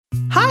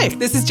Hi,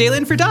 this is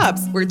Jalen for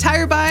Dobbs, where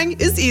tire buying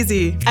is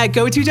easy. At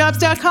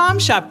GoToDobbs.com,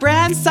 shop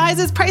brands,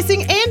 sizes,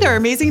 pricing, and our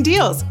amazing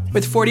deals.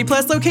 With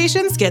 40-plus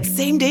locations, get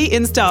same-day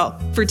install.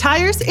 For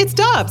tires, it's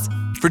Dobbs.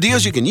 For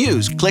deals you can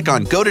use, click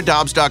on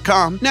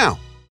GoToDobbs.com now.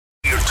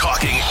 You're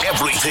talking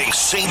everything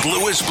St.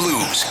 Louis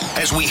Blues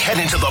as we head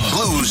into the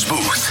Blues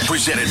Booth.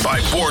 Presented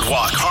by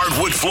Boardwalk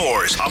Hardwood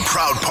Floors, a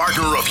proud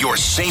partner of your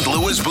St.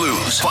 Louis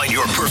Blues. Find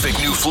your perfect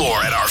new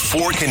floor at our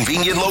 4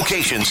 convenient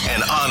locations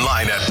and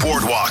online at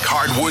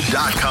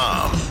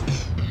BoardwalkHardwood.com.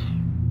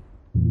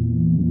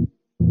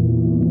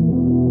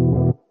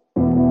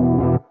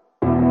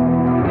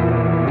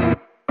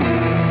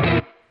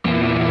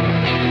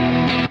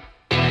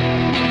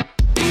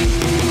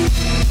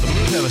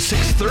 A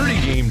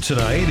 6:30 game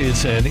tonight.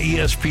 It's an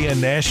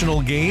ESPN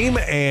national game,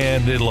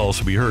 and it'll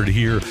also be heard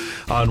here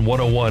on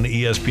 101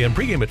 ESPN.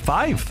 Pregame at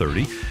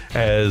 5:30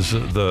 as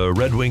the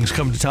Red Wings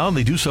come to town.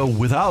 They do so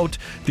without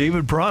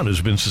David Perron,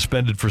 who's been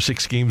suspended for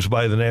 6 games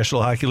by the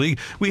National Hockey League.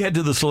 We head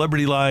to the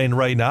celebrity line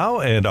right now,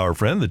 and our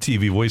friend, the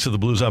TV voice of the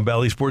Blues on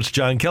Bally Sports,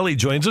 John Kelly,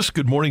 joins us.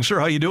 Good morning, sir.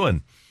 How you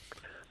doing?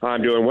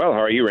 I'm doing well.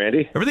 How are you,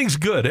 Randy? Everything's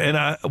good. And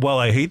while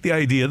I hate the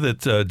idea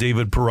that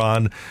David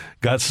Perron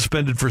got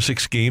suspended for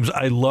 6 games,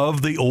 I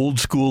love the old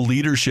school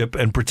leadership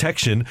and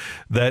protection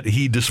that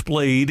he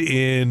displayed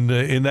in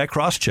that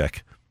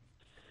cross-check.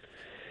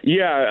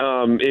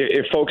 Yeah,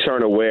 if folks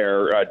aren't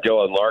aware,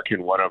 Dylan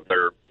Larkin, one of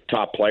their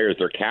top players,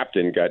 their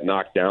captain, got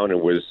knocked down and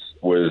was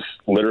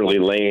literally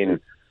laying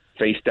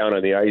face down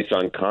on the ice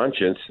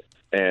unconscious,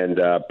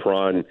 and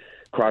Perron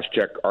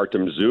cross-checked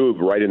Artem Zub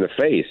right in the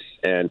face.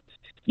 And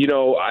you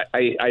know,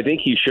 I think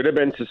he should have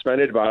been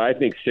suspended, but I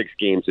think 6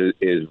 games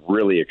is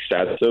really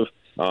excessive.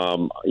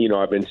 You know,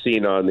 I've been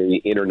seeing on the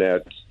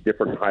internet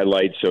different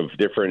highlights of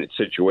different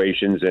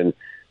situations, and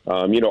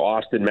you know,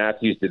 Austin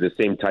Matthews did the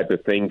same type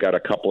of thing, got a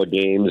couple of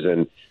games,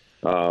 and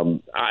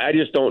I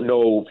just don't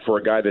know, for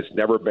a guy that's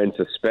never been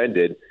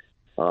suspended,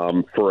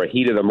 for a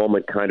heat of the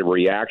moment kind of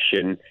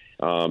reaction.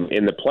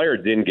 And the player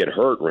didn't get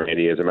hurt,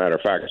 Randy. As a matter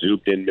of fact,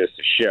 Zoop didn't miss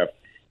a shift.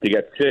 He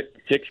got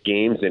 6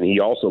 games, and he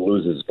also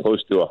loses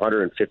close to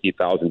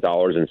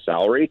 $150,000 in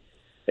salary.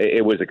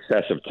 It was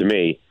excessive to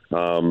me.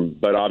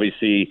 But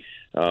obviously,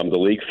 the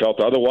league felt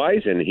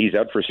otherwise, and he's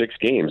out for 6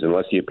 games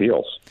unless he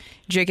appeals.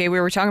 JK, we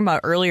were talking about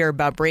earlier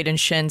about Braden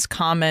Shen's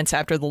comments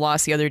after the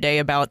loss the other day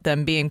about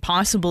them being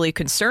possibly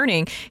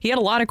concerning. He had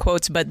a lot of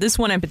quotes, but this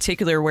one in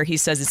particular where he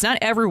says it's not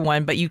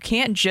everyone, but you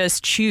can't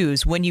just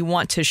choose when you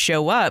want to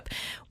show up.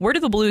 Where do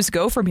the Blues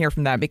go from here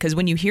from that? Because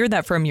when you hear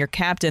that from your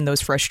captain,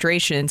 those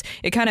frustrations,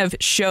 it kind of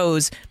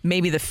shows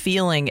maybe the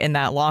feeling in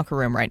that locker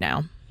room right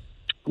now.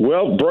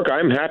 Well, Brooke,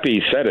 I'm happy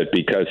he said it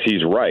because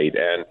he's right.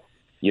 And,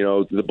 you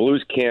know, the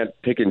Blues can't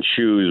pick and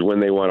choose when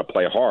they want to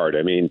play hard.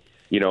 I mean,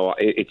 you know,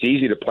 it's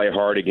easy to play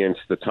hard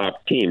against the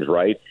top teams,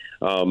 right?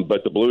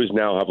 But the Blues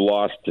now have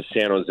lost to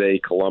San Jose,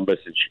 Columbus,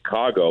 and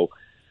Chicago,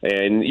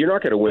 and you're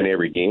not going to win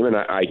every game, and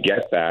I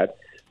get that.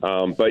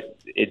 But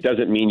it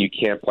doesn't mean you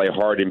can't play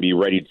hard and be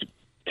ready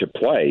to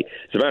play.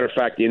 As a matter of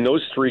fact, in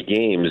those 3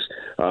 games,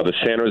 the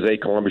San Jose,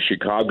 Columbus,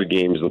 Chicago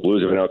games, the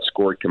Blues have been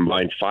outscored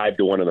combined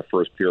 5-1 in the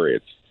first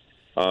periods.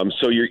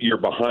 So you're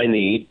behind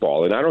the 8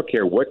 ball, and I don't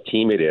care what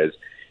team it is.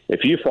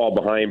 If you fall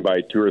behind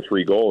by 2 or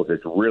 3 goals,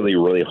 it's really,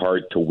 really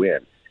hard to win.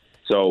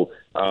 So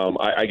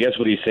I guess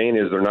what he's saying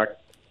is they're not,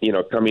 you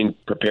know, coming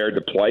prepared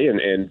to play,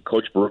 and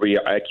Coach Berube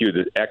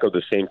echoed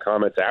the same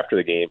comments after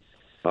the game.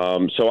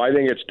 So I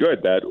think it's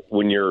good that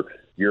when you're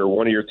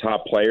one of your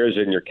top players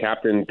and your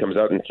captain comes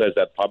out and says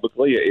that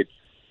publicly,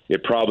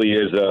 it probably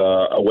is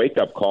a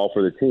wake-up call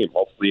for the team.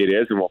 Hopefully it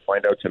is, and we'll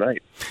find out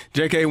tonight.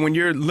 JK, when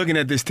you're looking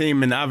at this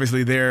team, and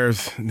obviously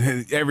there's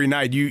every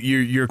night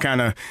you're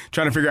kind of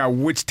trying to figure out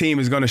which team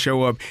is going to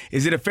show up,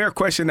 is it a fair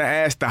question to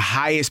ask the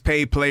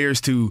highest-paid players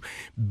to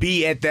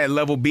be at that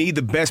level, be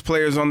the best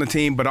players on the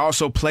team, but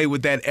also play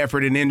with that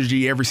effort and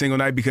energy every single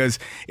night? Because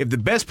if the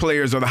best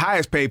players or the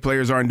highest-paid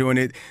players aren't doing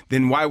it,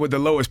 then why would the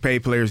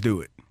lowest-paid players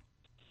do it?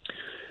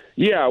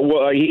 Yeah,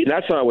 well,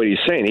 that's not what he's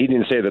saying. He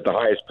didn't say that the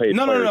highest paid.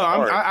 No.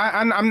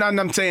 I'm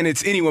I'm saying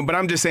it's anyone, but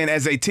I'm just saying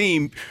as a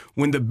team,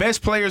 when the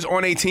best players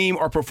on a team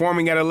are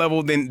performing at a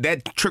level, then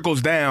that trickles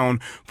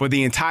down for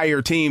the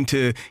entire team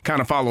to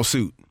kind of follow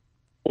suit.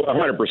 Well,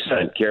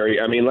 100%,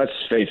 Kerry. I mean, let's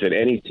face it,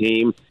 any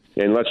team,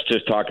 and let's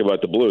just talk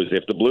about the Blues.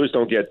 If the Blues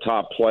don't get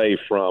top play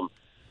from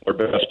their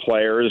best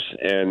players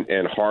and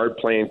hard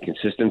playing,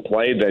 consistent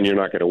play, then you're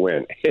not going to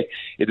win.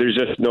 There's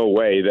just no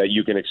way that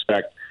you can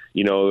expect,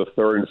 you know, the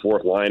 3rd and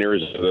 4th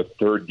liners, the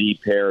 3rd D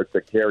pair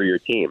to carry your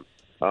team.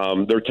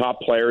 They're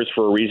top players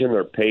for a reason.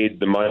 They're paid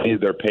the money.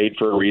 They're paid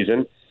for a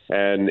reason.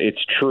 And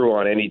it's true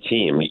on any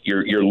team.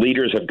 Your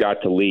leaders have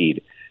got to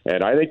lead.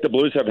 And I think the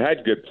Blues have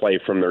had good play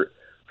from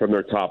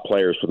their top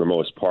players for the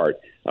most part.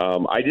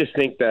 I just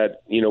think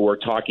that, you know, we're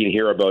talking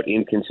here about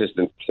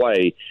inconsistent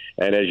play.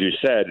 And as you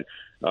said,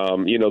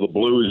 you know, the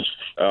Blues,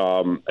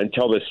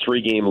 until this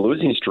 3-game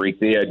losing streak,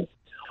 they had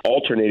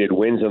alternated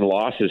wins and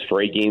losses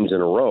for 8 games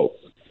in a row.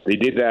 They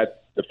did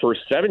that the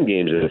first 7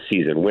 games of the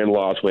season, win,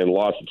 loss,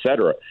 et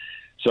cetera.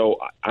 So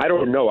I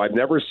don't know. I've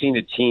never seen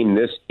a team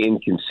this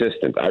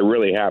inconsistent. I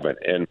really haven't.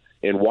 And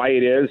why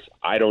it is,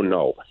 I don't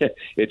know.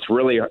 It's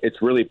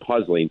really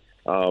puzzling.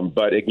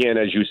 But again,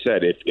 as you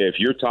said, if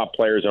your top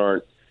players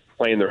aren't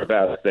playing their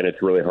best, then it's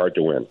really hard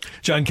to win.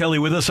 John Kelly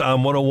with us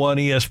on 101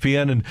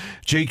 ESPN. And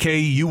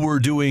JK, you were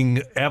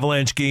doing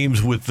Avalanche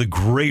games with the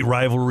great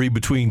rivalry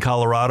between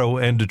Colorado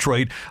and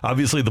Detroit.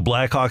 Obviously, the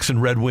Blackhawks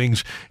and Red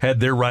Wings had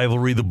their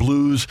rivalry. The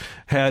Blues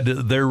had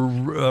their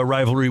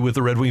rivalry with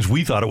the Red Wings.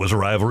 We thought it was a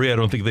rivalry. I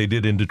don't think they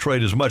did in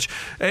Detroit as much.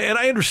 And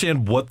I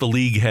understand what the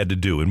league had to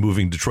do in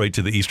moving Detroit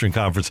to the Eastern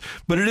Conference,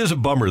 but it is a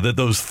bummer that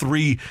those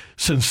three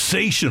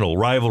sensational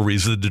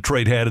rivalries that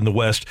Detroit had in the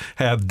West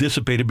have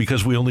dissipated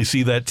because we only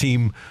see that team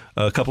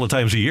a couple of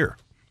times a year.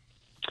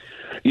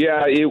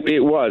 Yeah,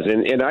 it was.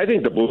 And I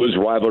think the Blues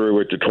rivalry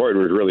with Detroit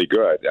was really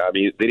good. I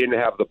mean, they didn't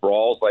have the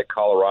brawls like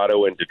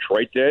Colorado and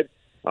Detroit did.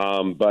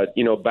 But,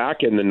 back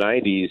in the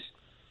 90s,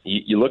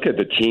 you look at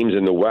the teams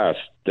in the West,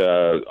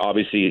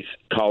 obviously it's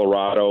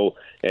Colorado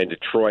and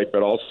Detroit,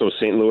 but also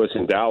St. Louis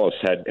and Dallas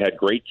had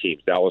great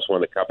teams. Dallas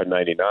won the Cup in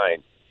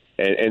 99.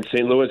 And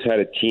St. Louis had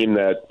a team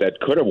that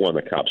could have won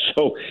the Cup.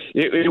 So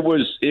it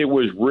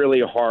was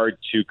really hard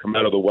to come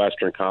out of the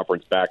Western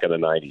Conference back in the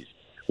 90s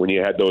when you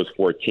had those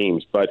four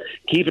teams. But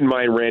keep in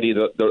mind, Randy,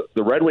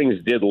 the Red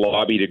Wings did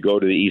lobby to go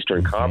to the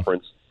Eastern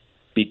Conference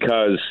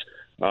because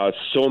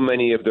so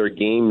many of their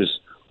games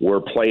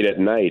were played at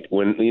night.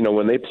 When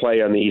they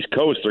play on the East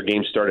Coast, their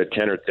games start at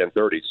 10 or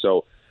 10:30.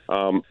 So,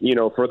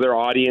 for their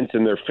audience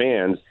and their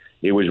fans,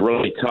 it was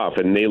really tough,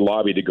 and they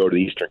lobbied to go to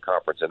the Eastern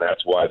Conference, and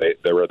that's why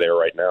they were there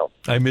right now.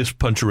 I miss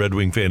punch a Red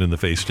Wing fan in the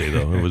face day,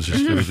 though. It was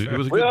just it was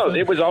a good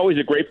it was always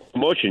a great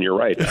promotion. You're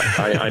right.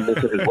 I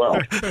miss it as well.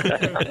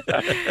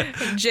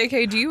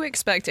 JK, do you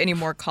expect any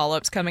more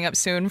call-ups coming up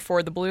soon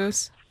for the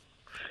Blues?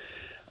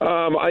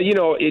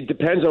 It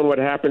depends on what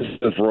happens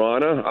to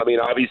Vrana. I mean,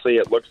 obviously,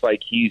 it looks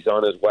like he's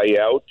on his way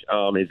out.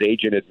 His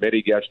agent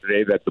admitted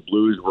yesterday that the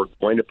Blues were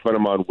going to put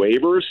him on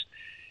waivers.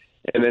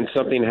 And then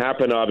something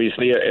happened.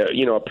 Obviously,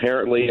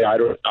 apparently, I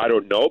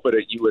don't know, but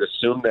you would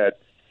assume that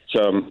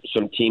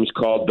some teams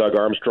called Doug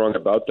Armstrong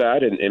about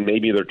that, and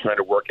maybe they're trying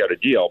to work out a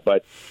deal.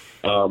 But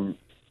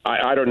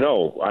I don't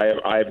know.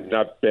 I've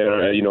not been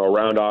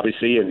around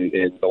obviously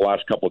in the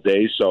last couple of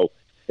days, so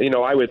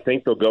I would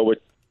think they'll go with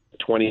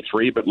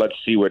 23, but let's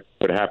see what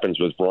happens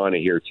with Vrana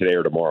here today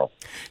or tomorrow.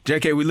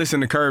 JK, we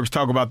listened to Curbs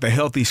talk about the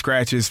healthy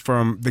scratches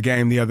from the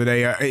game the other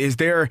day. Is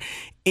there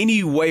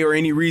any way or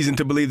any reason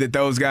to believe that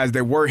those guys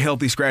that were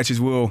healthy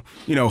scratches will,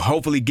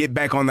 hopefully get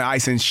back on the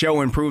ice and show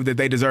and prove that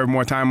they deserve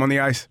more time on the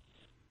ice?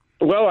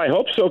 Well, I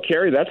hope so,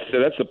 Kerry. That's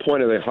the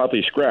point of the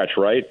healthy scratch,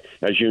 right?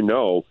 As you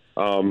know,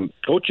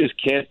 coaches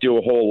can't do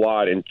a whole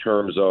lot in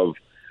terms of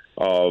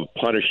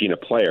punishing a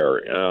player,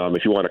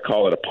 if you want to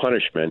call it a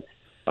punishment.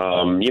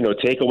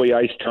 Take away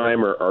ice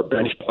time or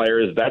bench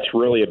players. That's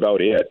really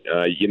about it.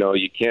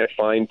 You can't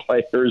find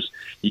players.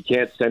 You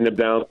can't send them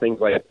down, things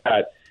like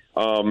that.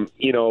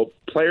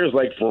 Players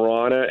like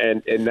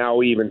Vrana and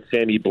now even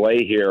Sammy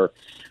Blais here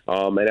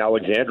and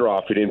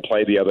Alexandrov, who didn't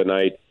play the other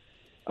night,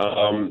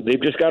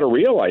 they've just got to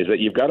realize that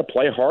you've got to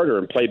play harder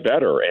and play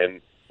better.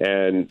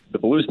 And the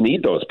Blues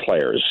need those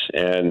players.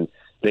 And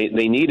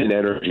they need an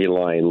energy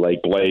line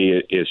like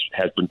Blais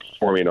has been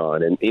performing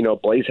on. And,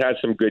 Blais had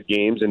some good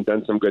games and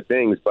done some good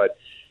things, but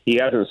he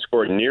hasn't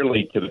scored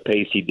nearly to the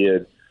pace he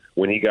did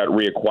when he got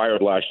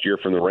reacquired last year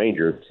from the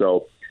Rangers.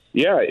 So,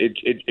 yeah,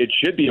 it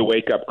should be a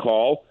wake-up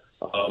call.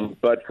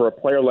 But for a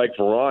player like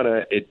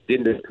Vrana, it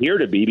didn't appear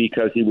to be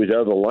because he was out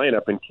of the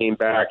lineup and came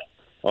back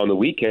on the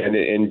weekend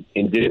and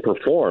didn't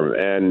perform.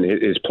 And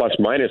his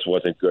plus-minus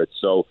wasn't good.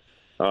 So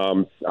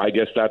I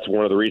guess that's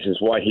one of the reasons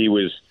why he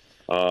was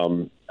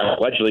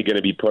allegedly going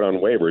to be put on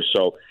waivers.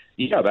 So,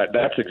 yeah,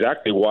 that's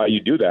exactly why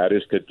you do that,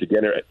 is to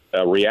get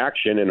a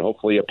reaction and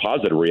hopefully a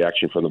positive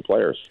reaction from the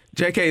players.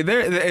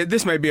 JK,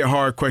 this may be a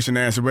hard question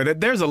to answer, but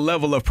there's a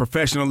level of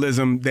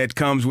professionalism that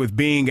comes with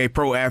being a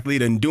pro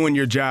athlete and doing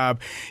your job.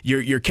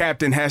 Your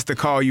captain has to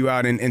call you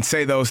out and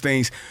say those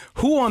things.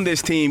 Who on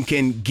this team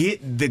can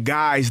get the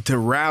guys to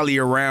rally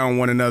around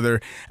one another?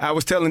 I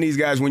was telling these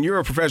guys, when you're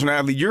a professional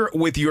athlete, you're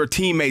with your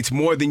teammates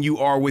more than you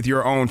are with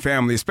your own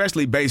family,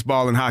 especially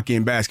baseball and hockey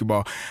and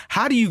basketball.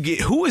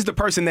 Who is the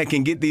person that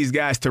can get these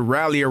guys to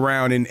rally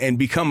around and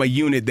become a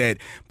unit that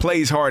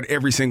plays hard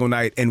every single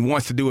night and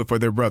wants to do it for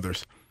their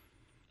brothers?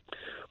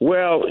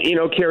 Well,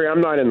 Kerry,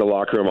 I'm not in the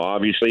locker room,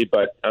 obviously,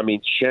 but,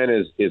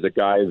 Schenn is a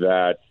guy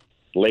that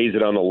lays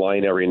it on the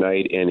line every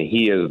night, and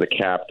he is the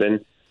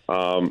captain.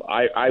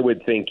 I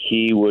would think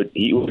he would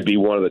be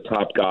one of the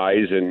top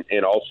guys,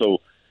 and also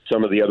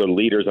some of the other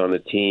leaders on the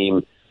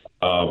team,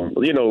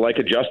 like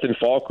a Justin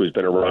Falk, who's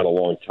been around a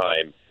long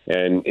time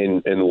and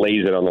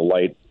lays it on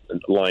the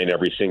line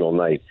every single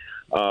night.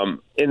 And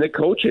the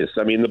coaches,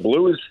 the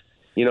Blues,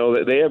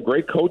 they have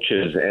great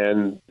coaches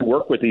and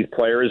work with these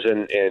players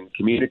and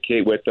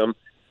communicate with them.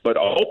 But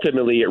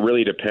ultimately, it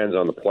really depends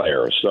on the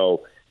player.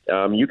 So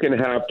you can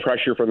have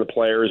pressure from the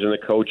players and the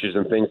coaches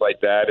and things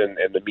like that and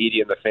the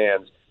media and the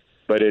fans.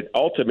 But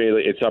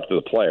ultimately, it's up to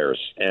the players.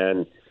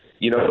 And,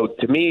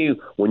 to me,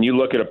 when you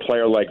look at a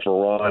player like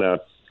Vrana,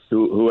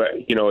 who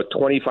a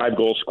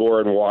 25-goal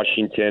scorer in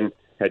Washington,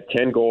 had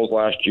 10 goals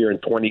last year in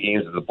 20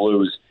 games of the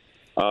Blues,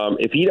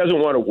 if he doesn't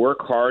want to work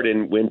hard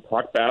and win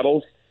puck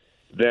battles,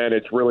 then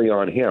it's really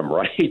on him,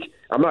 right?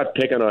 I'm not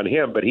picking on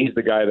him, but he's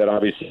the guy that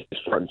obviously is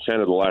front and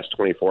center the last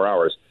 24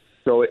 hours.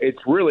 So it's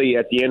really,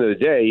 at the end of the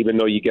day, even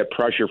though you get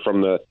pressure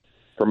from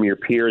your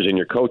peers and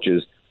your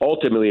coaches,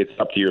 ultimately it's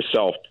up to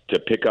yourself to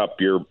pick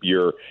up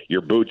your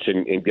boots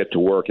and get to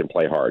work and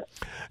play hard.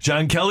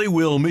 John Kelly,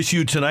 we'll miss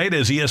you tonight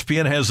as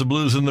ESPN has the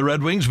Blues and the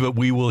Red Wings, but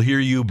we will hear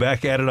you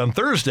back at it on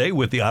Thursday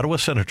with the Ottawa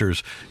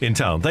Senators in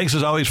town. Thanks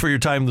as always for your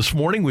time this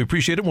morning. We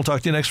appreciate it. We'll talk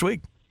to you next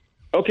week.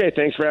 Okay,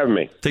 thanks for having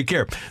me. Take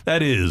care.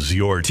 That is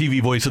your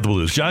TV voice of the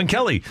Blues, John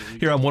Kelly,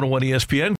 here on 101 ESPN.